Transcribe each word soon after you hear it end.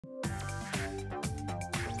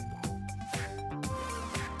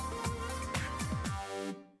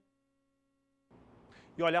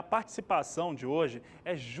E olha, a participação de hoje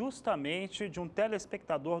é justamente de um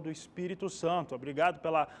telespectador do Espírito Santo. Obrigado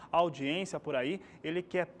pela audiência por aí. Ele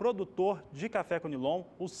que é produtor de café conilon,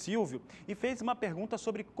 o Silvio, e fez uma pergunta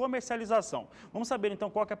sobre comercialização. Vamos saber então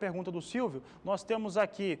qual que é a pergunta do Silvio? Nós temos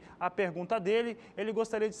aqui a pergunta dele. Ele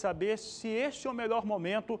gostaria de saber se este é o melhor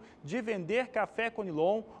momento de vender café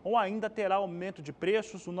conilon ou ainda terá aumento de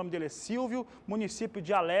preços. O nome dele é Silvio, município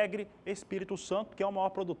de Alegre, Espírito Santo, que é o maior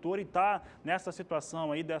produtor e está nessa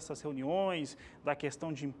situação aí dessas reuniões, da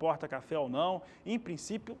questão de importa café ou não. Em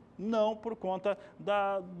princípio, não, por conta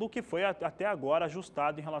do que foi até agora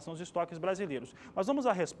ajustado em relação aos estoques brasileiros. Mas vamos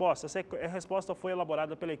à resposta. Essa resposta foi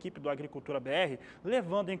elaborada pela equipe do Agricultura BR,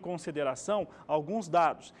 levando em consideração alguns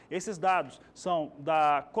dados. Esses dados são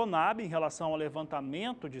da Conab em relação ao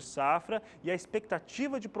levantamento de safra e a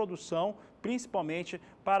expectativa de produção, principalmente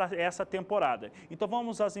para essa temporada. Então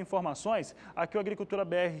vamos às informações. Aqui o Agricultura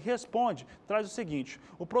BR Responde traz o seguinte: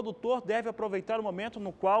 o produtor deve aproveitar o momento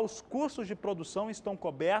no qual os custos de produção estão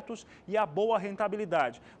cobertos e a boa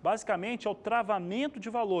rentabilidade. Basicamente é o travamento de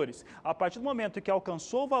valores. A partir do momento em que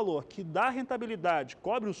alcançou o valor que dá rentabilidade,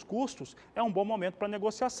 cobre os custos, é um bom momento para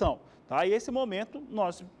negociação. Tá? E esse momento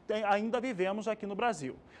nós ainda vivemos aqui no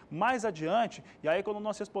Brasil. Mais adiante, e aí quando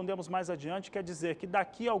nós respondemos mais adiante, quer dizer que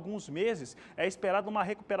daqui a alguns meses é esperada uma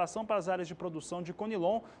recuperação para as áreas de produção de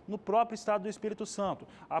conilon no próprio estado do Espírito Santo.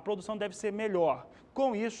 A produção deve ser melhor.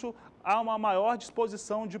 Com isso, há uma maior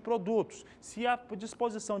disposição de produtos. Se a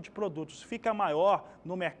disposição de produtos fica maior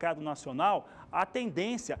no mercado nacional, a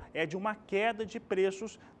tendência é de uma queda de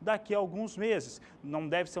preços daqui a alguns meses. Não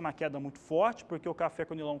deve ser uma queda muito forte, porque o café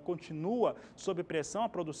conilon continua sob pressão, a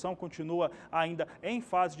produção continua ainda em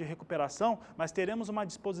fase de recuperação, mas teremos uma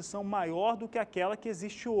disposição maior do que aquela que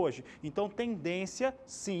existe hoje. Então, tendência,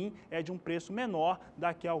 sim, é de um preço menor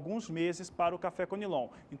daqui a alguns meses para o café conilon.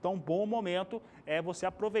 Então, um bom momento é você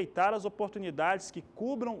aproveitar as oportunidades que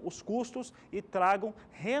cubram os custos e tragam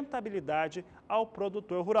rentabilidade ao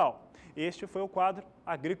produtor rural. Este foi o quadro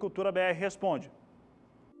Agricultura BR Responde.